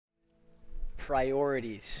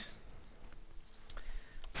Priorities.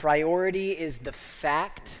 Priority is the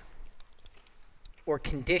fact or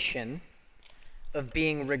condition of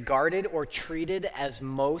being regarded or treated as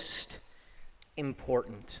most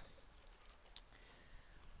important.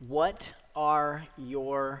 What are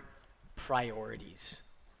your priorities?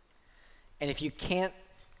 And if you can't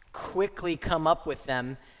quickly come up with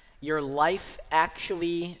them, your life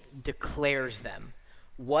actually declares them.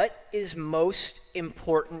 What is most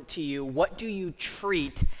important to you? What do you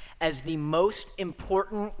treat as the most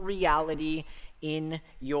important reality in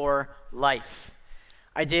your life?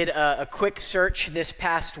 I did a quick search this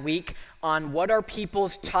past week on what are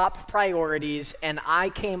people's top priorities, and I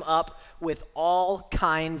came up with all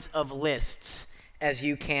kinds of lists, as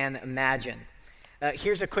you can imagine.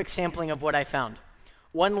 Here's a quick sampling of what I found.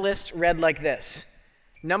 One list read like this.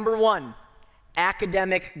 Number 1,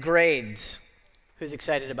 academic grades. Who's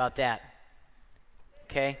excited about that?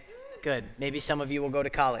 Okay, good. Maybe some of you will go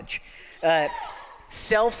to college.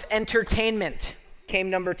 Self-entertainment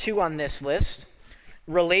came number 2 on this list.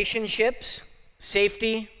 Relationships,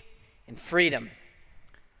 safety, and freedom.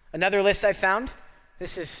 Another list I found,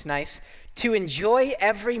 this is nice, to enjoy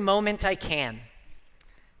every moment I can,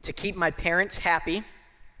 to keep my parents happy,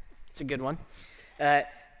 it's a good one,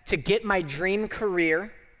 to get my dream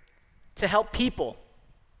career, to help people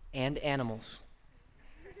and animals.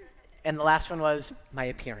 And the last one was my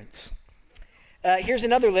appearance. Here's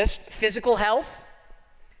another list: physical health,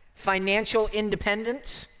 financial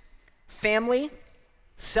independence, family,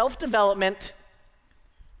 self-development,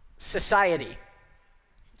 society.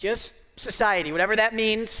 Just society, whatever that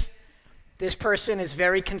means. This person is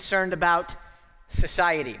very concerned about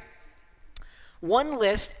society. One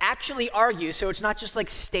list actually argues, so it's not just like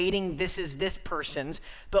stating this is this person's,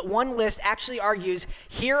 but one list actually argues,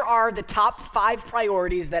 here are the top 5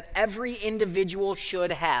 priorities that every individual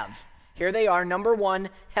should have. Here they are. Number 1,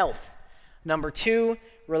 health. Number 2,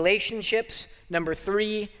 relationships. Number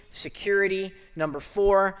 3, security. Number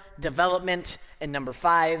 4, development. And number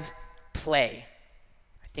 5, play.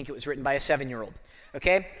 I think it was written by a 7-year-old.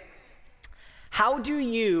 Okay? How do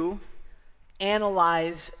you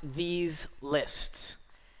analyze these lists?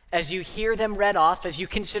 As you hear them read off, as you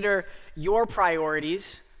consider your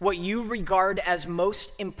priorities, what you regard as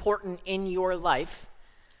most important in your life,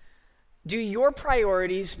 do your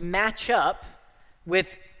priorities match up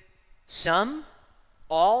with some,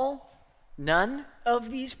 all, none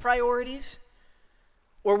of these priorities?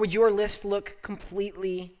 Or would your list look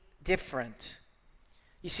completely different?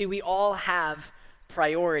 You see, we all have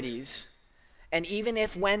priorities. And even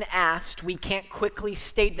if when asked, we can't quickly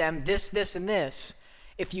state them, this, and this,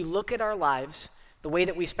 if you look at our lives, the way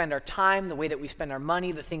that we spend our time, the way that we spend our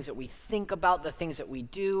money, the things that we think about, the things that we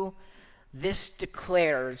do, this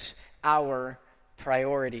declares our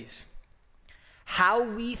priorities. How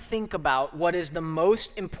we think about what is the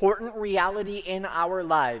most important reality in our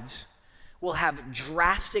lives will have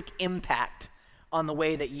drastic impact on the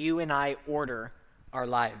way that you and I order our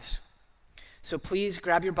lives. So please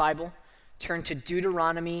grab your Bible. Turn to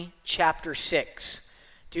Deuteronomy chapter 6.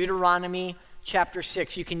 Deuteronomy chapter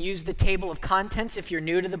 6. You can use the table of contents if you're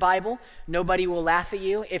new to the Bible. Nobody will laugh at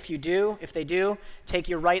you if you do. If they do, take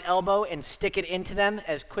your right elbow and stick it into them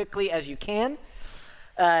as quickly as you can.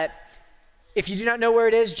 If you do not know where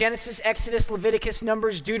it is, Genesis, Exodus, Leviticus,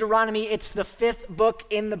 Numbers, Deuteronomy, it's the 5th book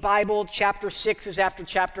in the Bible. Chapter 6 is after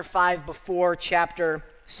chapter 5, before chapter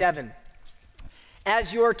 7.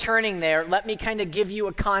 As you're turning there, let me kind of give you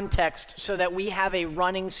a context so that we have a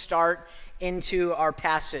running start into our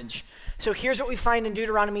passage. So here's what we find in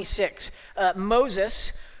Deuteronomy 6.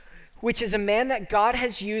 Moses, which is a man that God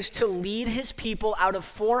has used to lead his people out of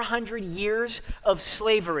 400 years of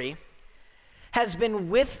slavery, has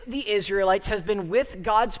been with the Israelites, has been with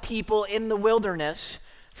God's people in the wilderness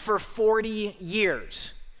for 40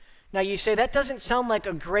 years. Now you say, that doesn't sound like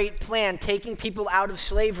a great plan, taking people out of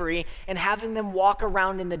slavery and having them walk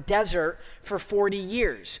around in the desert for 40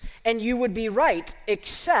 years. And you would be right,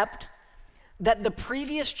 except that the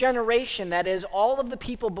previous generation, that is all of the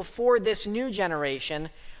people before this new generation,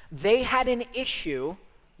 they had an issue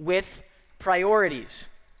with priorities.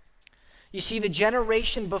 You see, the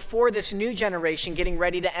generation before this new generation getting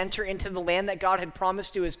ready to enter into the land that God had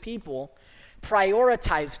promised to his people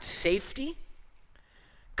prioritized safety,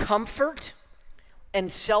 comfort, and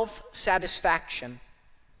self-satisfaction.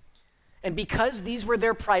 And because these were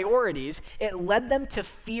their priorities, it led them to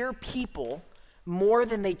fear people more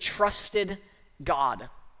than they trusted God.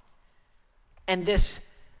 And this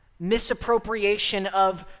misappropriation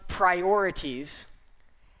of priorities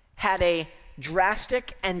had a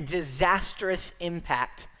drastic and disastrous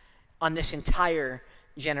impact on this entire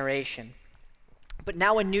generation. But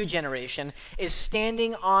now a new generation is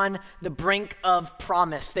standing on the brink of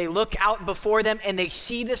promise. They look out before them and they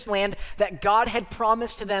see this land that God had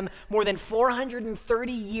promised to them more than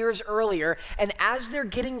 430 years earlier. And as they're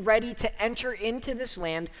getting ready to enter into this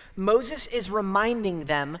land, Moses is reminding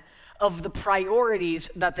them of the priorities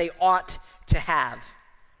that they ought to have.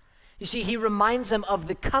 You see, he reminds them of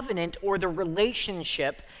the covenant or the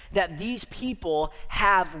relationship that these people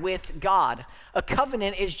have with God. A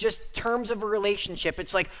covenant is just terms of a relationship.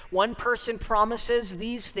 It's like one person promises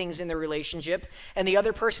these things in the relationship, and the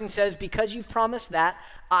other person says, because you've promised that,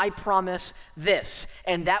 I promise this.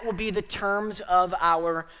 And that will be the terms of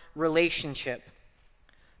our relationship.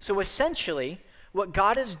 So essentially, what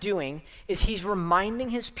God is doing is he's reminding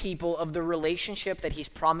his people of the relationship that he's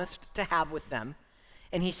promised to have with them.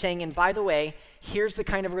 And he's saying, and by the way, here's the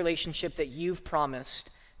kind of relationship that you've promised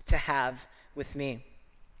to have with me.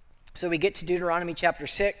 So we get to Deuteronomy chapter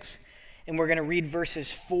 6, and we're going to read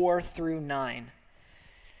verses 4 through 9. It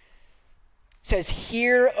says,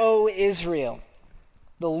 "Hear, O Israel,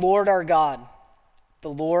 the Lord our God, the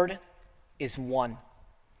Lord is one.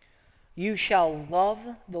 You shall love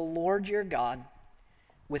the Lord your God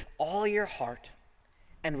with all your heart,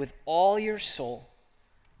 and with all your soul,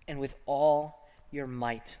 and with all your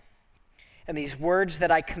might. And these words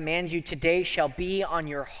that I command you today shall be on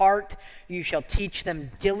your heart. You shall teach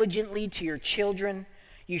them diligently to your children.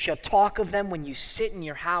 You shall talk of them when you sit in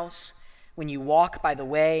your house, when you walk by the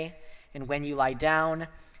way, and when you lie down,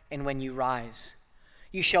 and when you rise.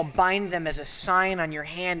 You shall bind them as a sign on your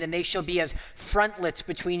hand, and they shall be as frontlets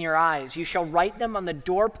between your eyes. You shall write them on the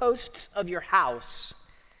doorposts of your house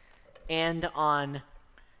and on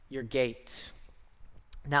your gates."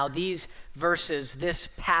 Now, these verses, this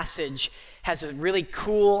passage has a really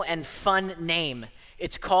cool and fun name.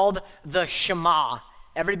 It's called the Shema.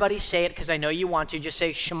 Everybody say it because I know you want to. Just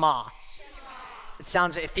say Shema.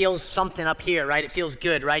 It feels something up here, right? It feels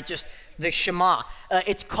good, right? Just the Shema.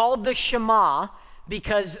 It's called the Shema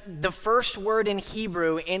because the first word in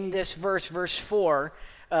Hebrew in this verse, verse 4,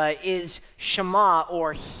 is Shema,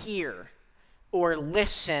 or hear, or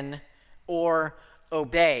listen, or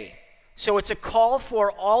obey. So it's a call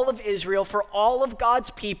for all of Israel, for all of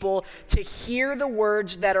God's people to hear the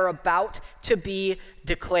words that are about to be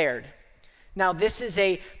declared. Now, this is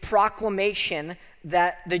a proclamation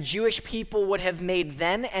that the Jewish people would have made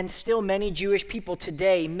then, and still many Jewish people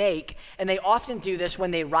today make, and they often do this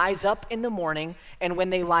when they rise up in the morning and when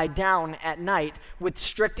they lie down at night with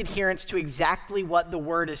strict adherence to exactly what the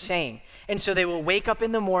word is saying. And so they will wake up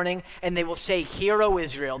in the morning and they will say, "Hear, O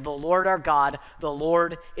Israel, the Lord our God, the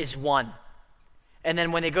Lord is one." And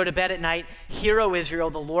then when they go to bed at night, "Hear, O Israel,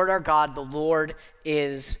 the Lord our God, the Lord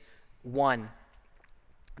is one."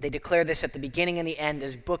 They declare this at the beginning and the end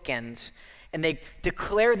as bookends. And they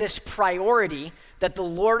declare this priority that the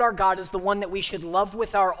Lord our God is the one that we should love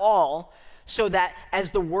with our all, so that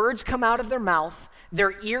as the words come out of their mouth,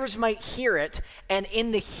 their ears might hear it, and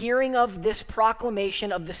in the hearing of this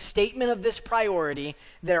proclamation, of the statement of this priority,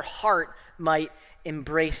 their heart might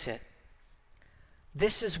embrace it.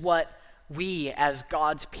 This is what we as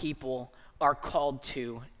God's people are called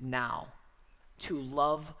to now, to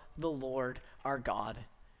love the Lord our God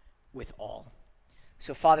with all.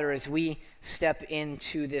 So, Father, as we step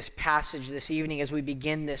into this passage this evening, as we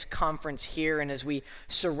begin this conference here, and as we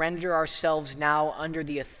surrender ourselves now under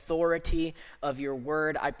the authority of your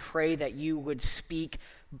word, I pray that you would speak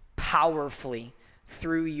powerfully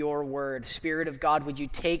through your word. Spirit of God, would you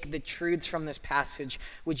take the truths from this passage,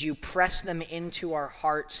 would you press them into our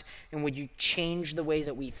hearts, and would you change the way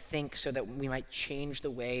that we think so that we might change the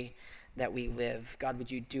way that we live. God,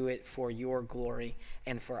 would you do it for your glory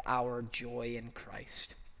and for our joy in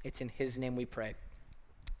Christ. It's in his name we pray.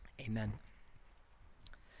 Amen.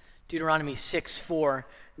 Deuteronomy 6:4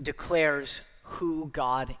 declares who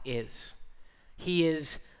God is. He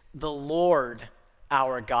is the Lord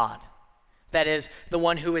our God. That is, the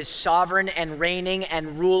one who is sovereign and reigning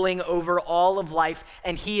and ruling over all of life,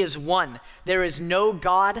 and he is one. There is no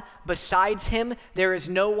God besides him. There is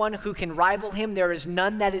no one who can rival him. There is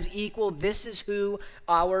none that is equal. This is who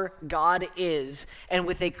our God is. And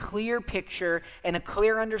with a clear picture and a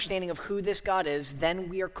clear understanding of who this God is, then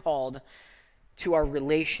we are called to our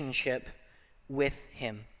relationship with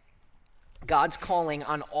him. God's calling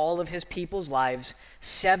on all of his people's lives,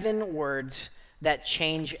 7 words that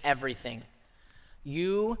change everything.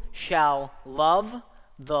 You shall love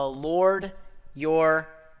the Lord your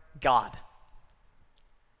God.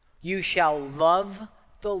 You shall love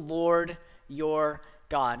the Lord your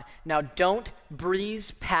God. Now, don't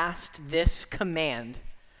breeze past this command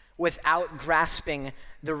without grasping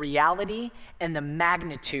the reality and the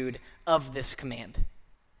magnitude of this command.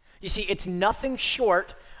 You see, it's nothing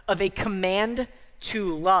short of a command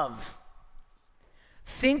to love.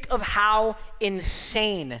 Think of how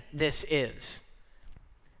insane this is.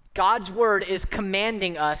 God's word is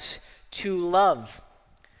commanding us to love.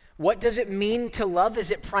 What does it mean to love?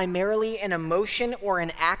 Is it primarily an emotion or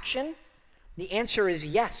an action? The answer is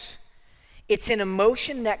yes. It's an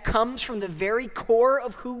emotion that comes from the very core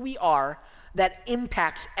of who we are that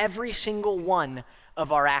impacts every single one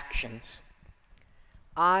of our actions.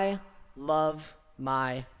 I love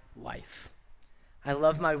my wife. I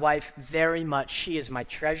love my wife very much. She is my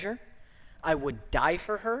treasure. I would die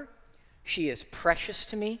for her. She is precious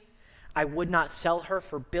to me. I would not sell her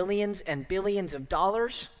for billions and billions of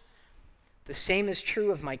dollars. The same is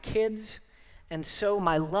true of my kids. And so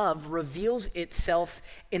my love reveals itself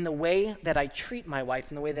in the way that I treat my wife,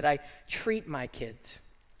 in the way that I treat my kids,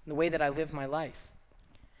 in the way that I live my life.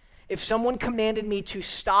 If someone commanded me to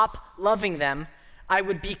stop loving them, I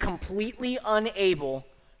would be completely unable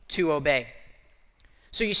to obey.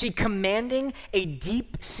 So you see, commanding a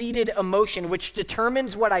deep-seated emotion which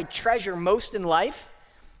determines what I treasure most in life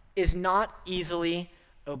is not easily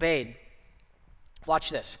obeyed. Watch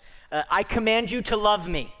this. I command you to love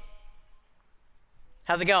me.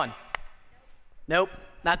 How's it going? Nope,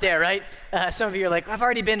 not there, right? Some of you are like, I've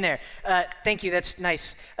already been there. Thank you, that's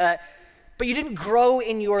nice. But you didn't grow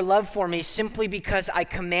in your love for me simply because I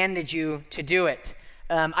commanded you to do it.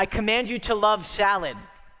 I command you to love salad.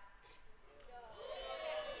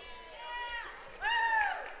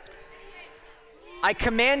 I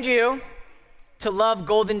command you to love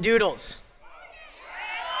golden doodles.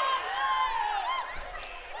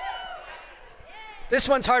 This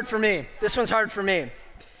one's hard for me.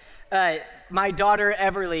 My daughter,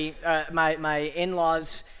 Everly, my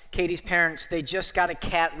in-laws, Katie's parents, they just got a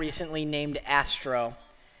cat recently named Astro.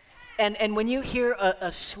 And when you hear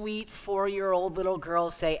a sweet 4-year-old little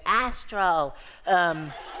girl say, Astro,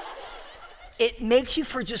 it makes you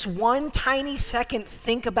for just one tiny second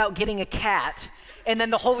think about getting a cat, and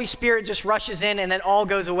then the Holy Spirit just rushes in and then all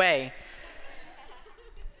goes away.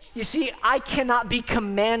 You see, I cannot be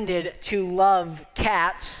commanded to love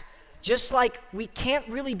cats, just like we can't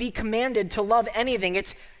really be commanded to love anything.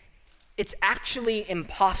 It's actually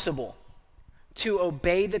impossible to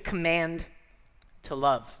obey the command to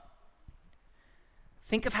love.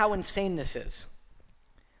 Think of how insane this is.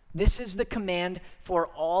 This is the command for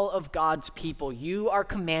all of God's people. You are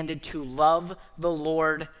commanded to love the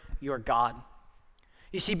Lord your God.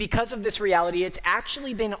 You see, because of this reality, it's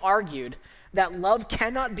actually been argued that love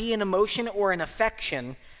cannot be an emotion or an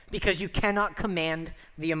affection because you cannot command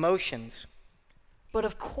the emotions. But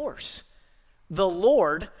of course, the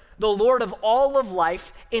Lord of all of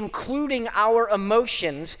life, including our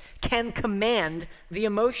emotions, can command the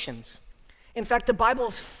emotions. In fact, the Bible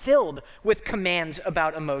is filled with commands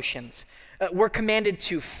about emotions. We're commanded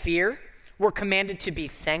to fear. We're commanded to be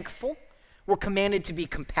thankful. We're commanded to be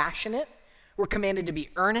compassionate. We're commanded to be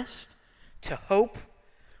earnest, to hope.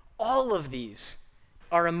 All of these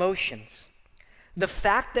are emotions. The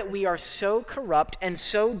fact that we are so corrupt and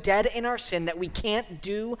so dead in our sin that we can't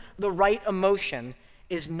do the right emotion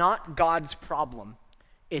is not God's problem.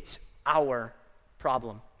 It's our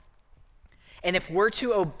problem. And if we're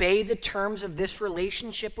to obey the terms of this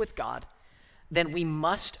relationship with God, then we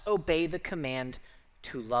must obey the command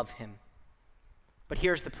to love him. But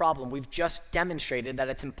here's the problem. We've just demonstrated that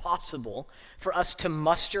it's impossible for us to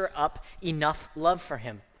muster up enough love for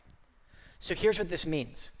him. So here's what this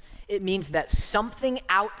means. It means that something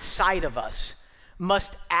outside of us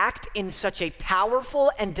must act in such a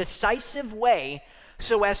powerful and decisive way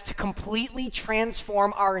so as to completely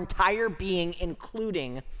transform our entire being,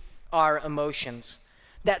 including our emotions.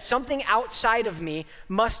 That something outside of me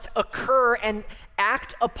must occur and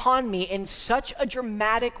act upon me in such a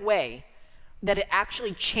dramatic way that it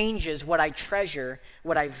actually changes what I treasure,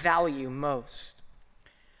 what I value most.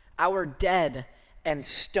 Our dead and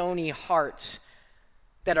stony hearts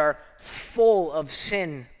that are full of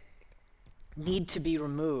sin need to be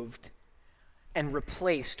removed and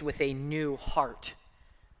replaced with a new heart.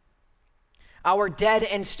 Our dead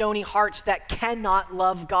and stony hearts that cannot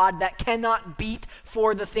love God, that cannot beat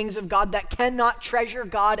for the things of God, that cannot treasure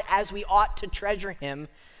God as we ought to treasure him,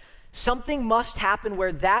 something must happen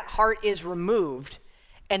where that heart is removed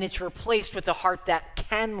and it's replaced with a heart that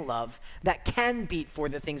can love, that can beat for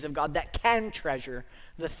the things of God, that can treasure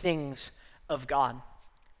the things of God.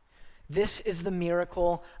 This is the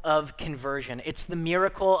miracle of conversion. It's the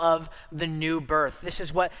miracle of the new birth. This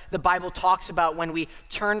is what the Bible talks about when we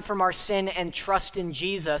turn from our sin and trust in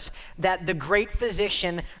Jesus, that the great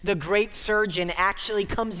physician, the great surgeon actually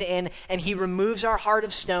comes in and he removes our heart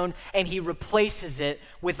of stone and he replaces it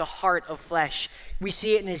with a heart of flesh. We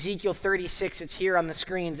see it in Ezekiel 36. It's here on the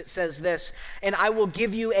screens. It says this, "And I will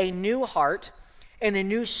give you a new heart, and a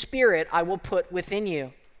new spirit I will put within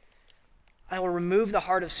you. I will remove the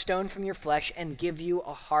heart of stone from your flesh and give you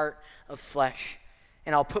a heart of flesh.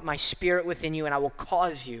 And I'll put my spirit within you, and I will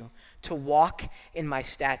cause you to walk in my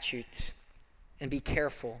statutes and be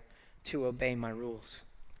careful to obey my rules."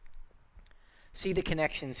 See the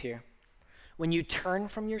connections here. When you turn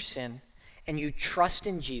from your sin and you trust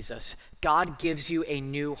in Jesus, God gives you a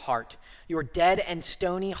new heart. Your dead and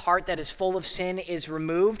stony heart that is full of sin is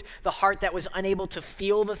removed. The heart that was unable to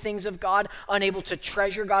feel the things of God, unable to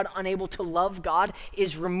treasure God, unable to love God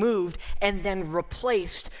is removed and then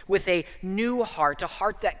replaced with a new heart, a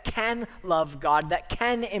heart that can love God, that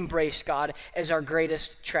can embrace God as our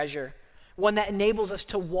greatest treasure. One that enables us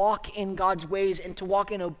to walk in God's ways and to walk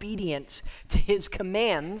in obedience to his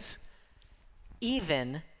commands,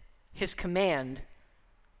 even his command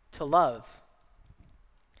to love.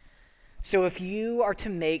 So if you are to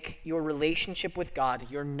make your relationship with God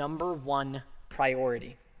your number one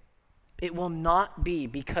priority, it will not be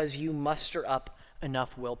because you muster up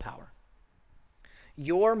enough willpower.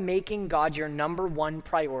 Your making God your number one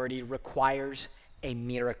priority requires a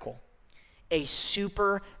miracle, a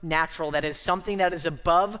supernatural, that is something that is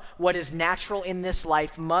above what is natural in this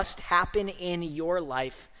life, must happen in your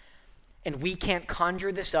life. And we can't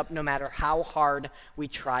conjure this up no matter how hard we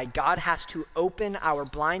try. God has to open our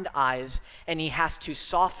blind eyes, and he has to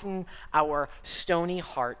soften our stony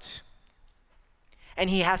hearts. And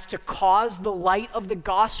he has to cause the light of the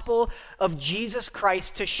gospel of Jesus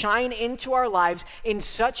Christ to shine into our lives in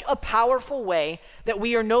such a powerful way that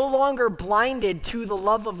we are no longer blinded to the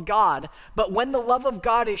love of God. But when the love of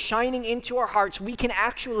God is shining into our hearts, we can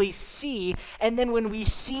actually see. And then when we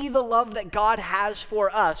see the love that God has for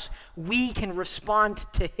us, we can respond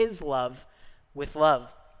to his love with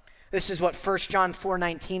love. This is what 1 John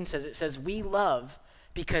 4:19 says. It says, "We love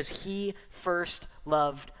because he first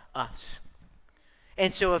loved us."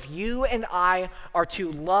 And so if you and I are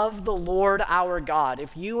to love the Lord our God,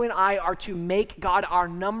 if you and I are to make God our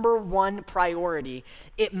number one priority,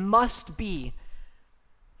 it must be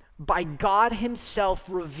by God himself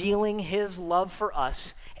revealing his love for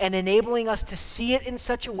us and enabling us to see it in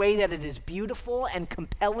such a way that it is beautiful and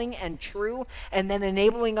compelling and true, and then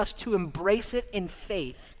enabling us to embrace it in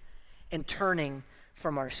faith and turning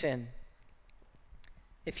from our sin.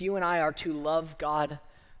 If you and I are to love God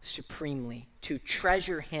supremely, to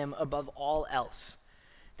treasure him above all else,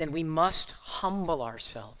 then we must humble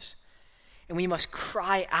ourselves and we must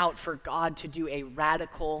cry out for God to do a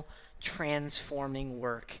radical, transforming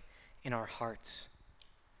work in our hearts.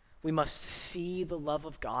 We must see the love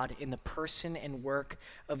of God in the person and work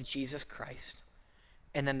of Jesus Christ,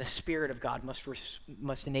 and then the Spirit of God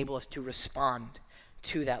must enable us to respond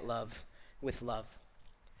to that love with love.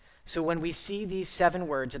 So when we see these 7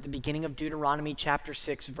 words at the beginning of Deuteronomy chapter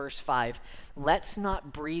 6, verse 5, let's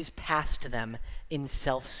not breeze past them in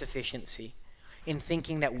self-sufficiency, in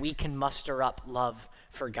thinking that we can muster up love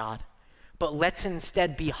for God. But let's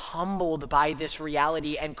instead be humbled by this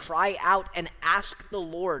reality and cry out and ask the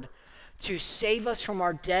Lord to save us from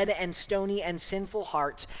our dead and stony and sinful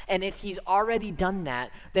hearts. And if he's already done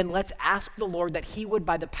that, then let's ask the Lord that he would,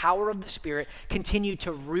 by the power of the Spirit, continue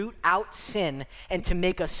to root out sin and to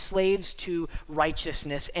make us slaves to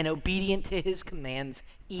righteousness and obedient to his commands,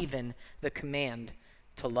 even the command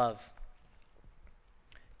to love.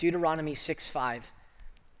 Deuteronomy 6:5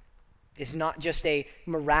 is not just a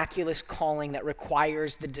miraculous calling that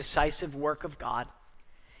requires the decisive work of God.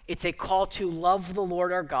 It's a call to love the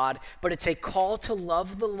Lord our God, but it's a call to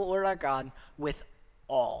love the Lord our God with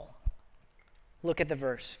all. Look at the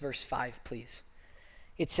verse 5, please.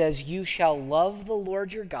 It says, "You shall love the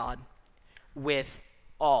Lord your God with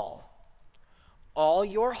all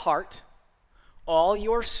your heart, all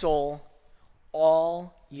your soul,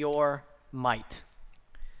 all your might."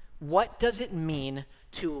 What does it mean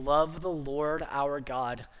to love the Lord our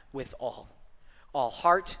God with all? All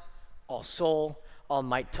heart, all soul, all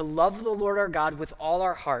might. To love the Lord our God with all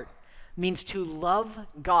our heart means to love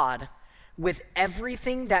God with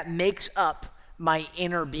everything that makes up my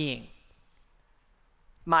inner being.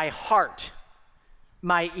 My heart,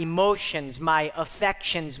 my emotions, my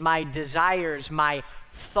affections, my desires, my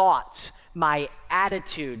thoughts, my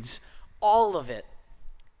attitudes, all of it.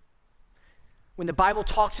 When the Bible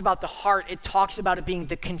talks about the heart, it talks about it being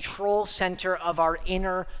the control center of our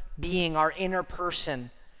inner being, our inner person.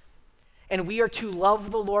 And we are to love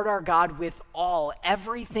the Lord our God with all.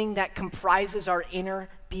 Everything that comprises our inner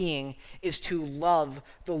being is to love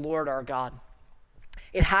the Lord our God.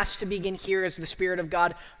 It has to begin here as the Spirit of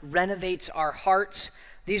God renovates our hearts.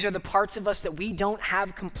 These are the parts of us that we don't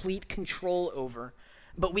have complete control over,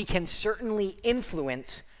 but we can certainly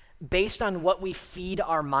influence based on what we feed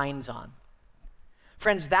our minds on.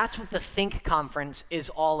 Friends, that's what the Think Conference is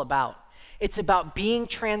all about. It's about being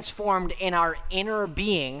transformed in our inner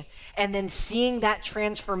being and then seeing that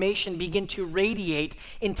transformation begin to radiate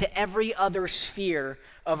into every other sphere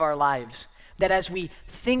of our lives. That as we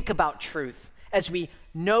think about truth, as we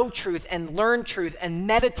know truth and learn truth and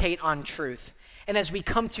meditate on truth, and as we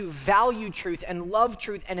come to value truth and love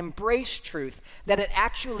truth and embrace truth, that it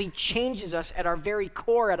actually changes us at our very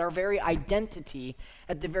core, at our very identity,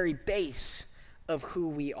 at the very base of who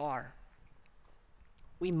we are.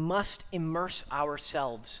 We must immerse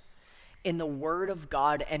ourselves in the Word of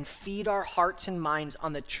God and feed our hearts and minds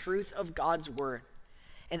on the truth of God's Word.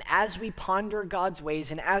 And as we ponder God's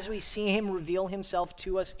ways and as we see Him reveal Himself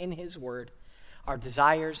to us in His Word, our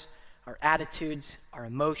desires, our attitudes, our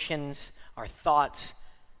emotions, our thoughts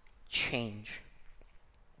change.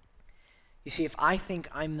 You see, if I think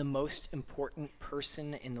I'm the most important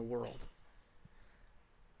person in the world,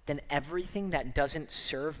 then everything that doesn't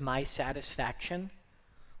serve my satisfaction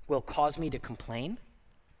will cause me to complain,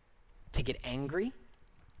 to get angry,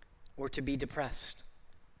 or to be depressed.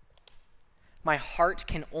 My heart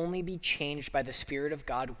can only be changed by the Spirit of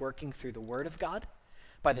God working through the Word of God,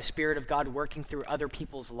 by the Spirit of God working through other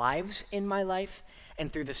people's lives in my life,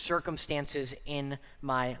 and through the circumstances in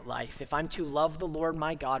my life. If I'm to love the Lord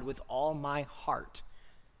my God with all my heart,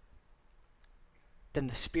 then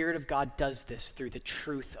the Spirit of God does this through the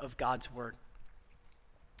truth of God's Word.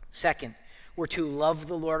 Second, we're to love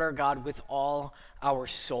the Lord our God with all our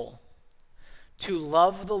soul. To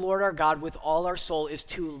love the Lord our God with all our soul is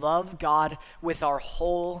to love God with our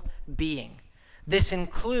whole being. This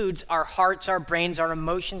includes our hearts, our brains, our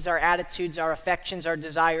emotions, our attitudes, our affections, our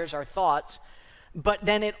desires, our thoughts, but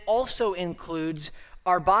then it also includes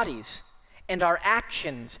our bodies and our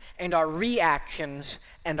actions and our reactions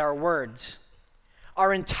and our words.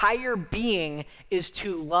 Our entire being is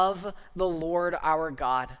to love the Lord our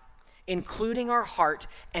God, including our heart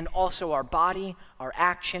and also our body, our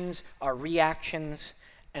actions, our reactions,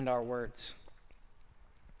 and our words.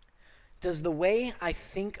 Does the way I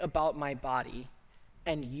think about my body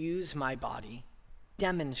and use my body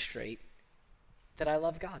demonstrate that I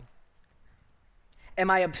love God? Am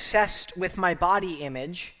I obsessed with my body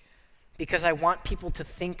image because I want people to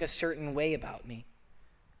think a certain way about me?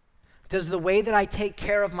 Does the way that I take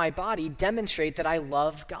care of my body demonstrate that I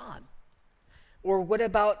love God? Or what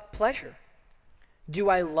about pleasure? Do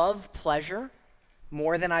I love pleasure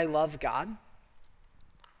more than I love God?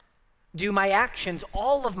 Do my actions,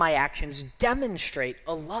 all of my actions, demonstrate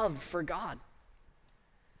a love for God?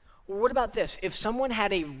 Or what about this? If someone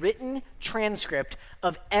had a written transcript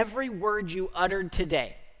of every word you uttered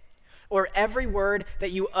today, or every word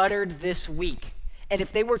that you uttered this week, and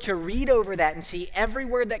if they were to read over that and see every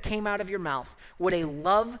word that came out of your mouth, would a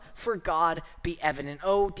love for God be evident?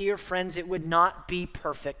 Oh, dear friends, it would not be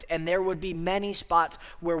perfect, and there would be many spots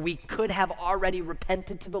where we could have already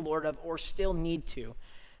repented to the Lord of or still need to.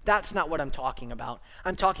 That's not what I'm talking about.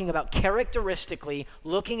 I'm talking about characteristically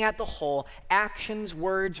looking at the whole, actions,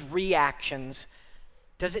 words, reactions.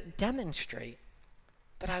 Does it demonstrate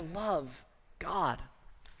that I love God?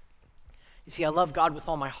 You see, I love God with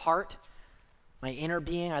all my heart, my inner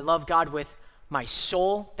being. I love God with my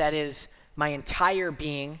soul, that is my entire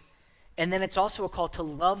being. And then it's also a call to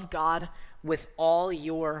love God with all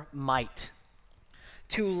your might.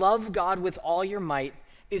 To love God with all your might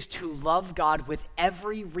is to love God with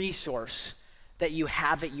every resource that you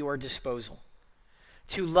have at your disposal.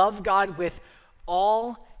 To love God with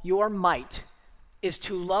all your might is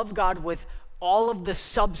to love God with all of the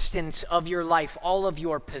substance of your life, all of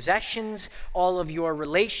your possessions, all of your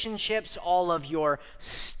relationships, all of your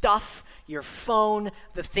stuff, your phone,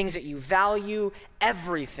 the things that you value,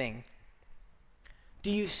 everything.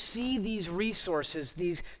 Do you see these resources,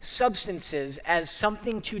 these substances, as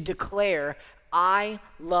something to declare, I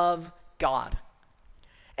love God?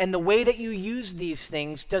 And the way that you use these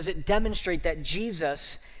things, does it demonstrate that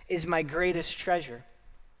Jesus is my greatest treasure?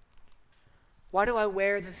 Why do I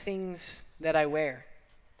wear the things that I wear?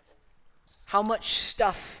 How much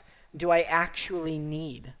stuff do I actually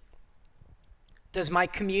need? Does my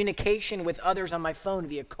communication with others on my phone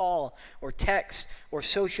via call or text or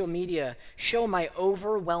social media show my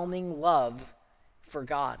overwhelming love for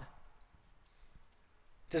God?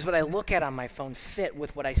 Does what I look at on my phone fit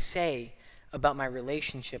with what I say about my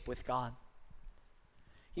relationship with God?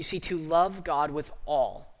 You see, to love God with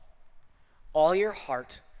all your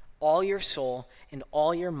heart, all your soul, and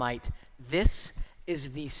all your might, this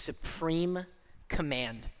is the supreme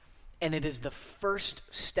command, and it is the first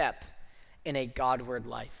step in a Godward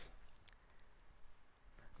life.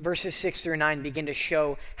 Verses 6 through 9 begin to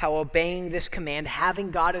show how obeying this command, having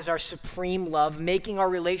God as our supreme love, making our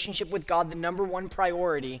relationship with God the number one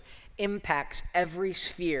priority, impacts every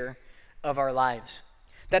sphere of our lives.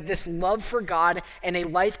 That this love for God and a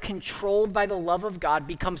life controlled by the love of God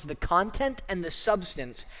becomes the content and the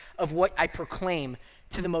substance of what I proclaim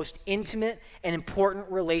to the most intimate and important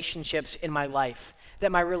relationships in my life.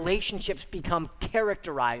 That my relationships become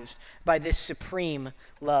characterized by this supreme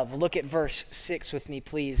love. Look at verse 6 with me,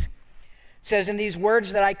 please. It says, "And these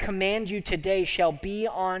words that I command you today shall be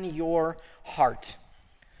on your heart.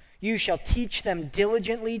 You shall teach them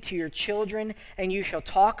diligently to your children, and you shall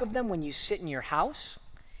talk of them when you sit in your house,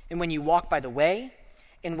 and when you walk by the way,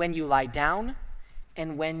 and when you lie down,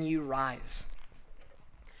 and when you rise."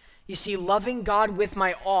 You see, loving God with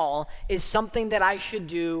my all is something that I should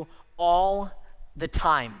do all the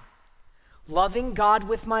time. Loving God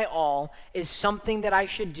with my all is something that I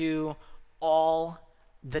should do all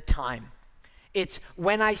the time. It's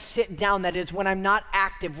when I sit down, that is, when I'm not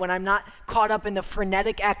active, when I'm not caught up in the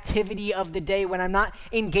frenetic activity of the day, when I'm not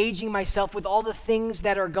engaging myself with all the things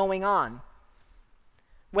that are going on.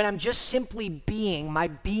 When I'm just simply being, my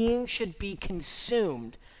being should be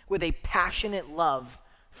consumed with a passionate love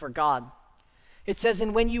for God. It says,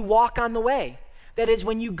 "And when you walk on the way," that is,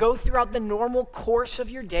 when you go throughout the normal course of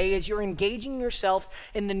your day, as you're engaging yourself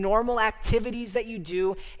in the normal activities that you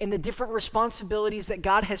do, in the different responsibilities that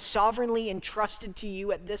God has sovereignly entrusted to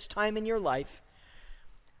you at this time in your life,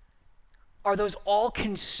 are those all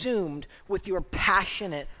consumed with your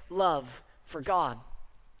passionate love for God?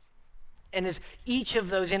 And is each of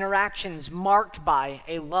those interactions marked by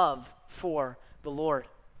a love for the Lord?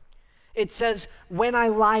 It says, "When I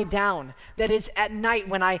lie down," that is, at night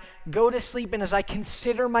when I go to sleep and as I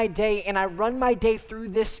consider my day and I run my day through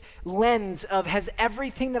this lens of, has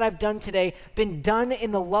everything that I've done today been done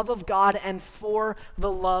in the love of God and for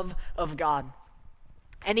the love of God?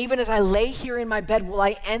 And even as I lay here in my bed, will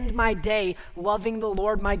I end my day loving the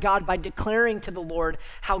Lord my God by declaring to the Lord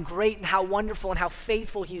how great and how wonderful and how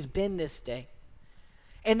faithful he's been this day?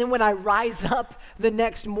 And then when I rise up the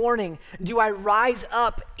next morning, do I rise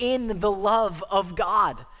up in the love of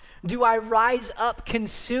God? Do I rise up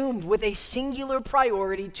consumed with a singular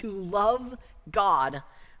priority to love God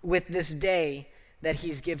with this day that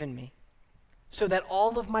he's given me? So that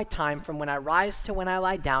all of my time from when I rise to when I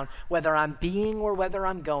lie down, whether I'm being or whether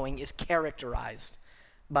I'm going, is characterized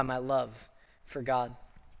by my love for God.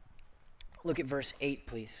 Look at verse 8,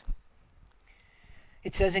 please.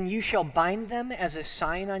 It says, "And you shall bind them as a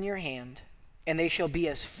sign on your hand, and they shall be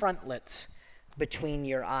as frontlets between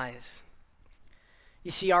your eyes." You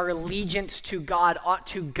see, our allegiance to God ought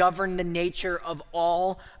to govern the nature of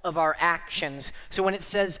all of our actions. So when it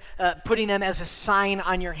says putting them as a sign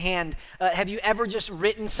on your hand, have you ever just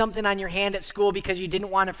written something on your hand at school because you didn't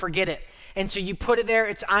want to forget it? And so you put it there,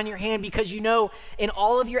 it's on your hand because you know in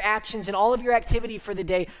all of your actions and all of your activity for the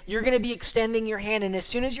day, you're going to be extending your hand. And as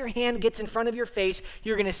soon as your hand gets in front of your face,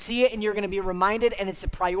 you're going to see it and you're going to be reminded, and it's a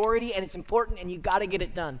priority and it's important and you got to get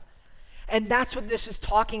it done. And that's what this is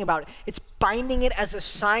talking about. It's binding it as a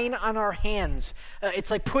sign on our hands. It's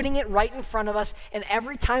like putting it right in front of us, and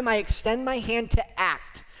every time I extend my hand to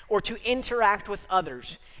act or to interact with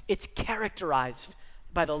others, it's characterized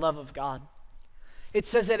by the love of God. It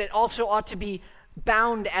says that it also ought to be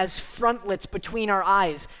bound as frontlets between our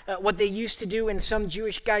eyes. What they used to do, and some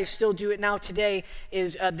Jewish guys still do it now today,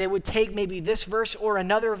 is they would take maybe this verse or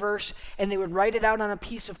another verse and they would write it out on a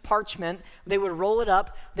piece of parchment. They would roll it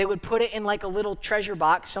up. They would put it in like a little treasure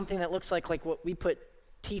box, something that looks like what we put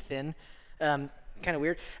teeth in. Kind of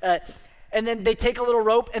weird. And then they take a little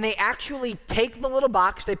rope and they actually take the little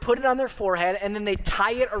box, they put it on their forehead, and then they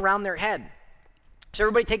tie it around their head. So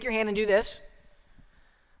everybody take your hand and do this.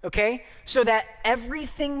 Okay? So that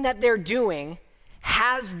everything that they're doing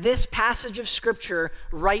has this passage of scripture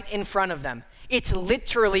right in front of them. It's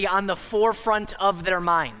literally on the forefront of their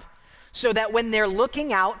mind. So that when they're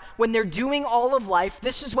looking out, when they're doing all of life,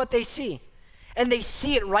 this is what they see. And they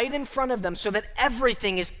see it right in front of them so that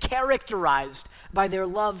everything is characterized by their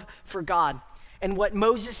love for God. And what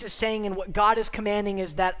Moses is saying and what God is commanding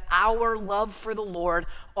is that our love for the Lord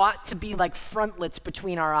ought to be like frontlets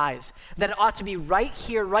between our eyes. That it ought to be right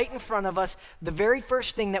here, right in front of us, the very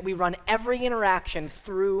first thing that we run every interaction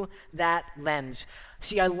through that lens.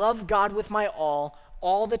 See, I love God with my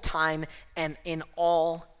all the time, and in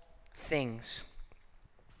all things.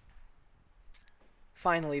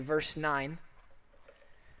 Finally, verse 9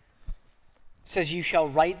 says, "You shall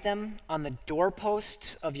write them on the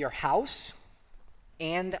doorposts of your house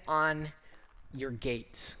and on your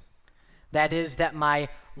gates." That is, that my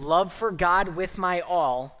love for God with my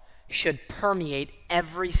all should permeate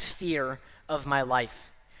every sphere of my life.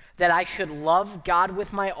 That I should love God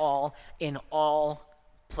with my all in all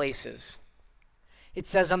places. It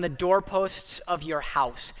says on the doorposts of your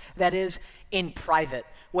house. That is, in private.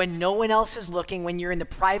 When no one else is looking, when you're in the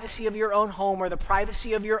privacy of your own home or the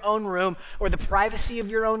privacy of your own room or the privacy of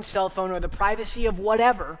your own cell phone or the privacy of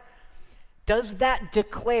whatever, does that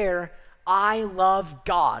declare, I love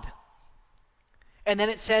God? And then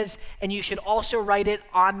it says, and you should also write it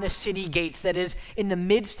on the city gates. That is, in the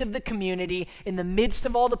midst of the community, in the midst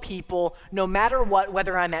of all the people, no matter what,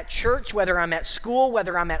 whether I'm at church, whether I'm at school,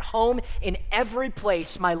 whether I'm at home, in every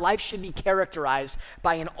place, my life should be characterized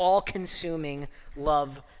by an all-consuming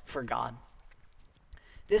love for God.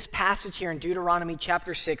 This passage here in Deuteronomy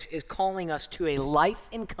chapter 6 is calling us to a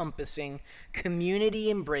life-encompassing,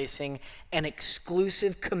 community-embracing, and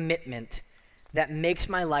exclusive commitment that makes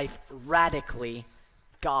my life radically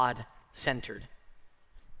God-centered.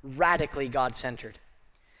 Radically God-centered.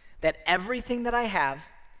 That everything that I have,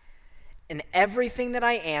 and everything that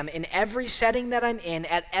I am, in every setting that I'm in,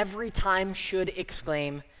 at every time should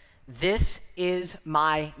exclaim, "This is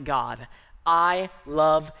my God. I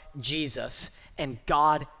love Jesus, and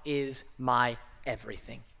God is my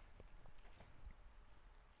everything."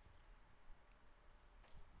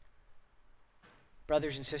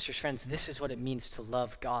 Brothers and sisters, friends, this is what it means to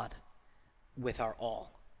love God with our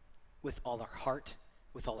all our heart,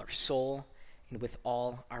 with all our soul, and with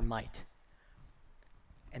all our might.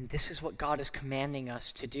 And this is what God is commanding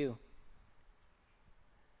us to do.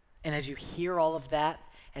 And as you hear all of that,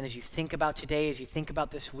 and as you think about today, as you think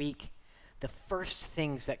about this week, the first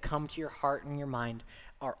things that come to your heart and your mind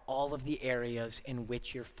are all of the areas in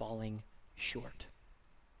which you're falling short.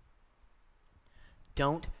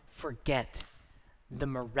 Don't forget the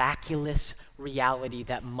miraculous reality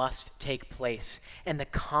that must take place and the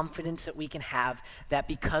confidence that we can have that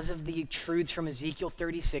because of the truths from Ezekiel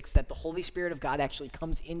 36, that the Holy Spirit of God actually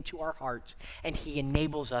comes into our hearts and he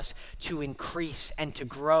enables us to increase and to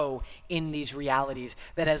grow in these realities.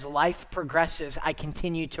 That as life progresses, I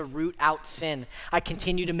continue to root out sin. I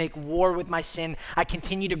continue to make war with my sin. I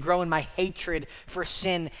continue to grow in my hatred for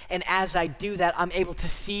sin. And as I do that, I'm able to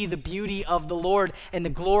see the beauty of the Lord and the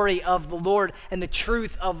glory of the Lord and the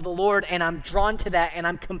truth of the Lord, and I'm drawn to that and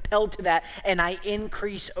I'm compelled to that, and I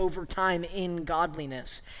increase over time in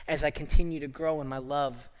godliness as I continue to grow in my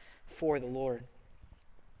love for the Lord.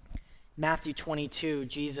 Matthew 22,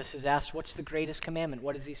 Jesus is asked, what's the greatest commandment?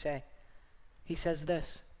 What does he say? He says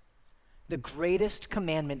this: the greatest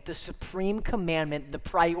commandment, the supreme commandment, the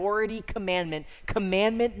priority commandment,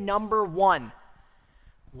 commandment number one,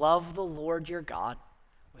 love the Lord your God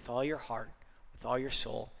with all your heart, with all your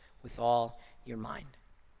soul, with all your mind.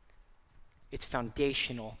 It's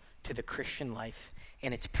foundational to the Christian life,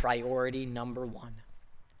 and it's priority number one.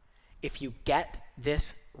 If you get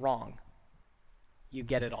this wrong, you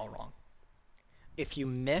get it all wrong. If you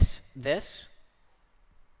miss this,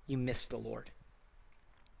 you miss the Lord.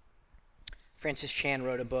 Francis Chan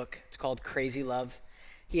wrote a book. It's called Crazy Love.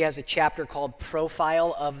 He has a chapter called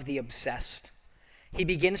Profile of the Obsessed. He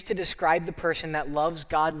begins to describe the person that loves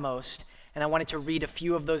God most, and I wanted to read a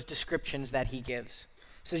few of those descriptions that he gives.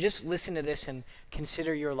 So just listen to this and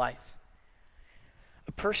consider your life.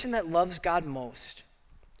 A person that loves God most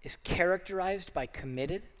is characterized by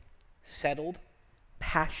committed, settled,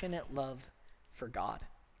 passionate love for God,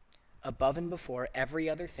 above and before every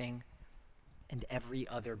other thing and every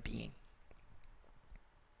other being.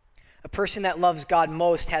 A person that loves God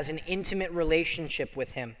most has an intimate relationship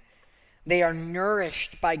with him. They are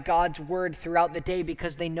nourished by God's word throughout the day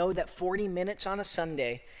because they know that 40 minutes on a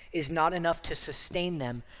Sunday is not enough to sustain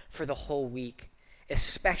them for the whole week,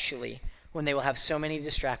 especially when they will have so many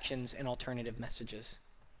distractions and alternative messages.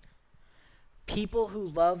 People who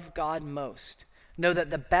love God most know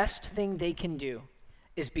that the best thing they can do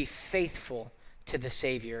is be faithful to the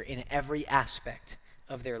Savior in every aspect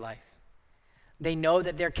of their life. They know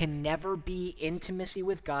that there can never be intimacy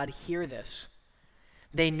with God. Hear this.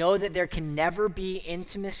 They know that there can never be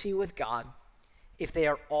intimacy with God if they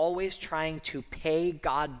are always trying to pay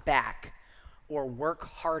God back or work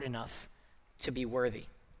hard enough to be worthy.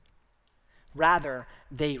 Rather,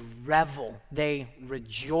 they revel, they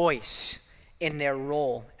rejoice in their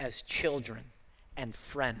role as children and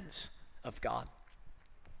friends of God.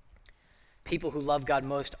 People who love God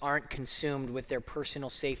most aren't consumed with their personal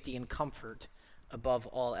safety and comfort above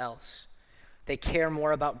all else. They care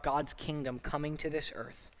more about God's kingdom coming to this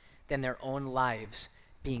earth than their own lives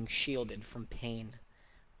being shielded from pain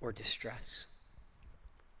or distress.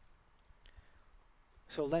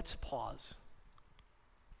 So let's pause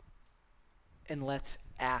and let's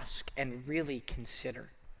ask and really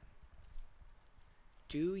consider,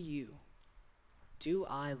 do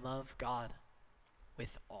I love God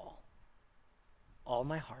with all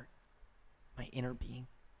my heart, my inner being,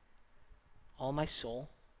 all my soul,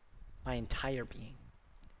 my entire being,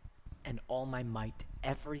 and all my might,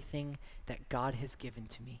 everything that God has given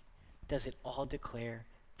to me? Does it all declare,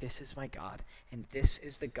 this is my God, and this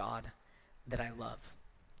is the God that I love?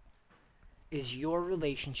 Is your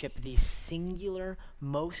relationship the singular,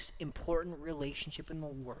 most important relationship in the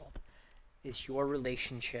world? Is your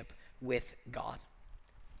relationship with God?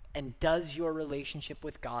 And does your relationship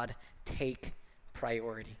with God take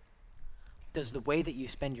priority? Does the way that you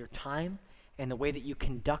spend your time and the way that you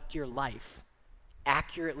conduct your life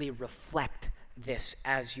accurately reflect this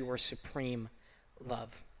as your supreme love?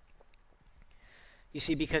 You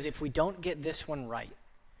see, because if we don't get this one right,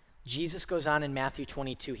 Jesus goes on in Matthew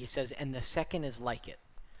 22, he says, and the second is like it.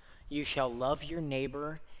 You shall love your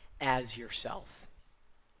neighbor as yourself.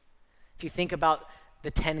 If you think about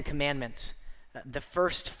the 10 Commandments, the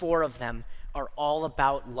first 4 of them are all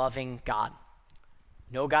about loving God.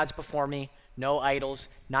 No gods before me, no idols,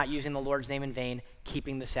 not using the Lord's name in vain,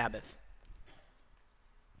 keeping the Sabbath.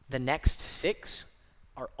 The next 6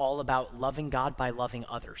 are all about loving God by loving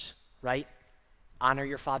others, right? Honor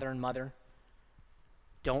your father and mother.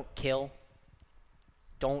 Don't kill.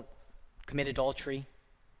 Don't commit adultery.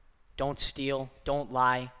 Don't steal. Don't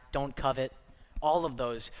lie. Don't covet. All of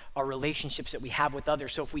those are relationships that we have with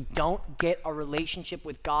others. So if we don't get a relationship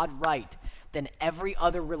with God right, then every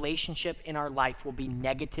other relationship in our life will be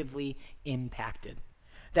negatively impacted.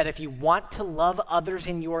 That if you want to love others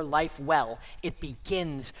in your life well, it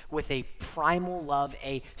begins with a primal love,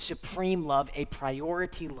 a supreme love, a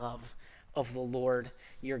priority love of the Lord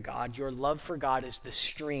your God. Your love for God is the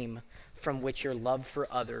stream from which your love for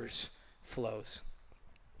others flows.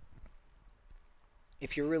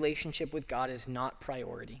 If your relationship with God is not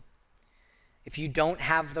priority, if you don't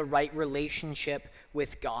have the right relationship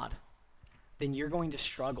with God, then you're going to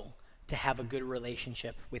struggle to have a good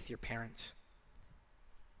relationship with your parents.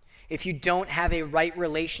 If you don't have a right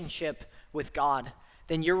relationship with God,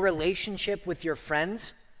 then your relationship with your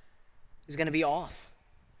friends is going to be off.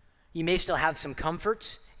 You may still have some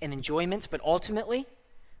comforts and enjoyments, but ultimately,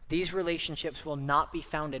 these relationships will not be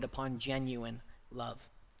founded upon genuine love.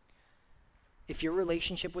 If your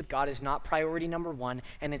relationship with God is not priority number 1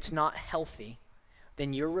 and it's not healthy,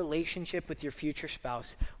 then your relationship with your future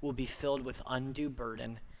spouse will be filled with undue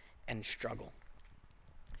burden and struggle.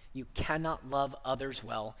 You cannot love others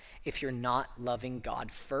well if you're not loving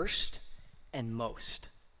God first and most.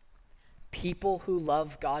 People who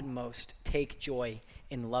love God most take joy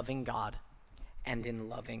in loving God and in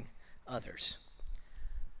loving others.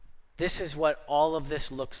 This is what all of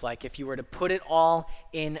this looks like. If you were to put it all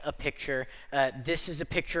in a picture, this is a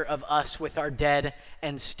picture of us with our dead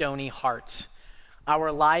and stony hearts.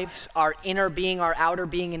 Our lives, our inner being, our outer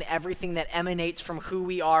being, and everything that emanates from who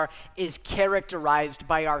we are is characterized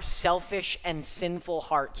by our selfish and sinful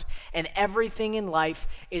hearts. And everything in life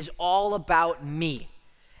is all about me.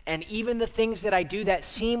 And even the things that I do that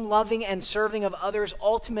seem loving and serving of others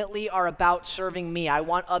ultimately are about serving me. I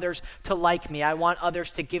want others to like me. I want others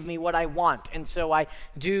to give me what I want. And so I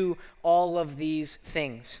do all of these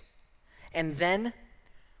things. And then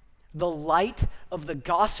the light of the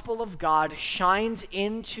gospel of God shines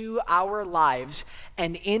into our lives,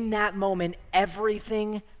 and in that moment,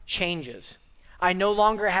 everything changes. I no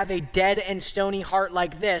longer have a dead and stony heart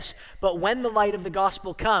like this, but when the light of the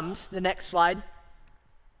gospel comes, the next slide,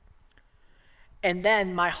 and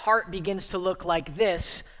then my heart begins to look like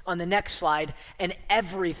this on the next slide, and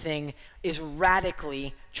everything is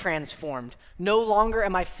radically transformed. No longer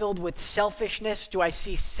am I filled with selfishness. Do I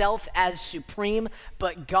see self as supreme?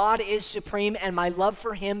 But God is supreme, and my love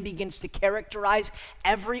for him begins to characterize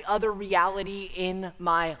every other reality in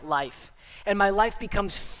my life. And my life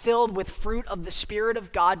becomes filled with fruit of the Spirit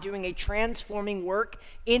of God doing a transforming work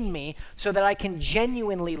in me so that I can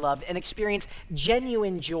genuinely love and experience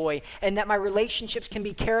genuine joy, and that my relationships can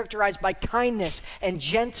be characterized by kindness and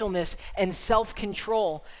gentleness and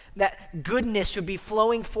self-control. that goodness would be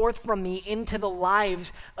flowing forth from me into the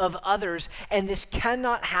lives of others. And this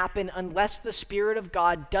cannot happen unless the Spirit of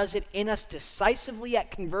God does it in us decisively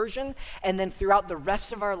at conversion and then throughout the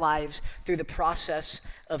rest of our lives through the process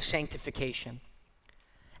of sanctification.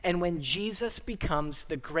 And when Jesus becomes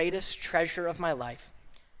the greatest treasure of my life,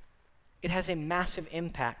 it has a massive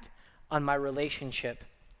impact on my relationship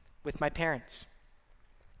with my parents.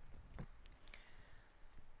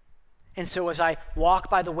 And so as I walk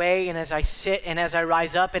by the way, and as I sit, and as I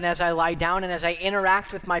rise up, and as I lie down, and as I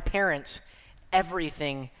interact with my parents,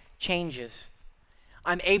 everything changes.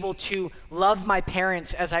 I'm able to love my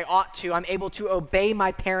parents as I ought to. I'm able to obey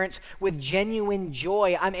my parents with genuine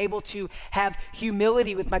joy. I'm able to have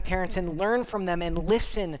humility with my parents and learn from them and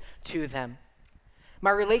listen to them.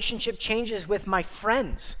 My relationship changes with my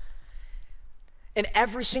friends. And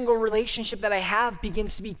every single relationship that I have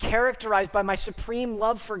begins to be characterized by my supreme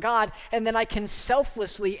love for God, and then I can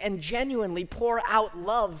selflessly and genuinely pour out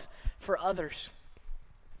love for others.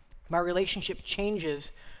 My relationship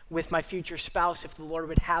changes with my future spouse, if the Lord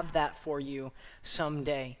would have that for you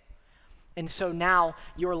someday. And so now,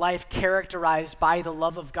 your life characterized by the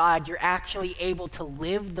love of God, you're actually able to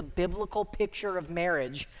live the biblical picture of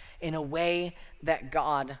marriage in a way that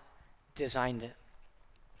God designed it.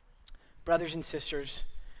 Brothers and sisters,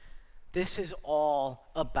 this is all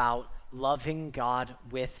about loving God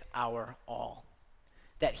with our all.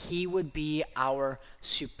 That he would be our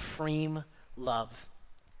supreme love.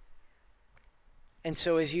 And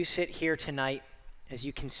so as you sit here tonight, as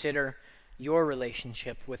you consider your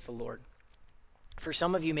relationship with the Lord, for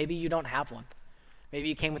some of you, maybe you don't have one. Maybe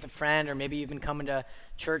you came with a friend, or maybe you've been coming to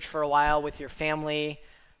church for a while with your family.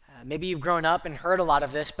 Maybe you've grown up and heard a lot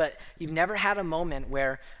of this, but you've never had a moment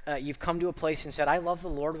where you've come to a place and said, I love the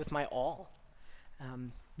Lord with my all.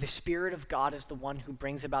 The Spirit of God is the one who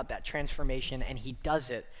brings about that transformation, and he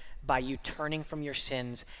does it by you turning from your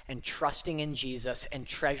sins and trusting in Jesus and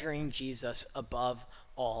treasuring Jesus above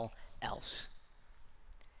all else.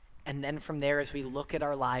 And then from there, as we look at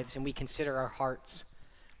our lives and we consider our hearts,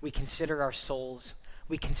 we consider our souls,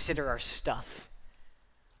 we consider our stuff,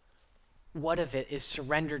 what of it is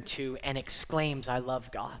surrendered to and exclaims, I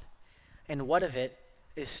love God? And what of it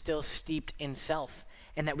is still steeped in self?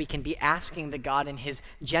 And that we can be asking the God in his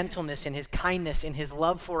gentleness, in his kindness, in his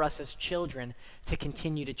love for us as children to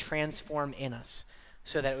continue to transform in us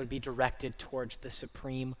so that it would be directed towards the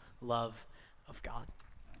supreme love of God.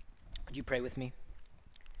 Would you pray with me?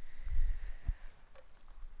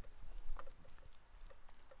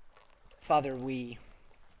 Father, we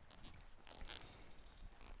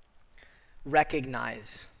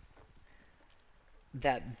recognize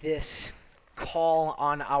that this call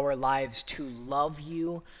on our lives to love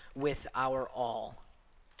you with our all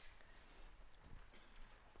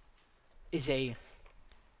is a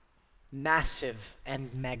massive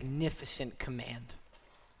and magnificent command.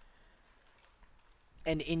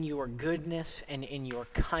 And in your goodness and in your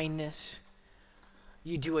kindness,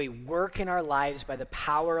 you do a work in our lives by the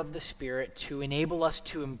power of the Spirit to enable us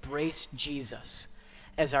to embrace Jesus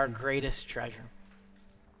as our greatest treasure.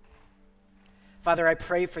 Father, I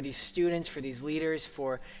pray for these students, for these leaders,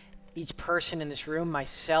 for each person in this room,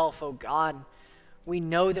 myself, oh God. We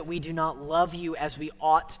know that we do not love you as we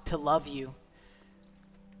ought to love you,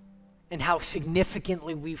 and how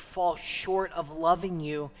significantly we fall short of loving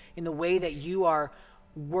you in the way that you are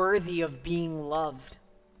worthy of being loved.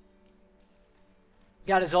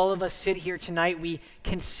 God, as all of us sit here tonight, we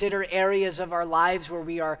consider areas of our lives where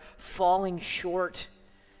we are falling short.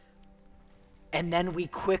 And then we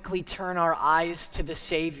quickly turn our eyes to the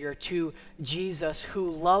Savior, to Jesus, who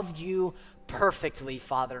loved you perfectly,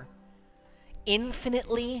 Father.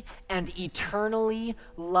 Infinitely and eternally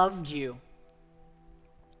loved you.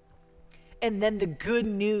 And then the good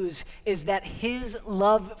news is that his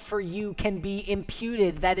love for you can be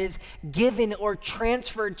imputed, that is, given or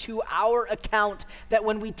transferred to our account, that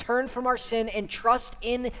when we turn from our sin and trust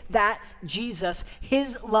in that Jesus,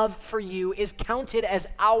 his love for you is counted as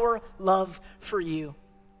our love for you.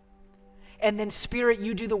 And then, Spirit,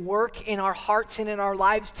 you do the work in our hearts and in our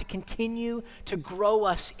lives to continue to grow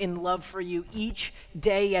us in love for you each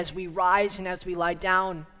day as we rise and as we lie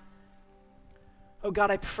down. Oh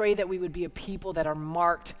God, I pray that we would be a people that are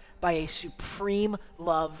marked by a supreme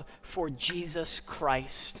love for Jesus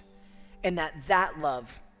Christ, and that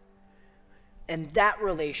love and that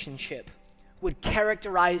relationship would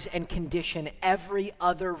characterize and condition every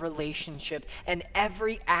other relationship and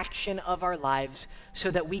every action of our lives,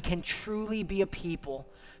 so that we can truly be a people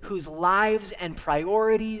whose lives and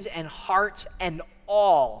priorities and hearts and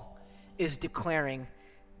all is declaring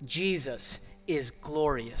Jesus is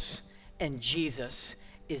glorious and Jesus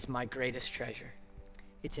is my greatest treasure.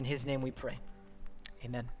 It's in his name we pray.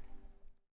 Amen.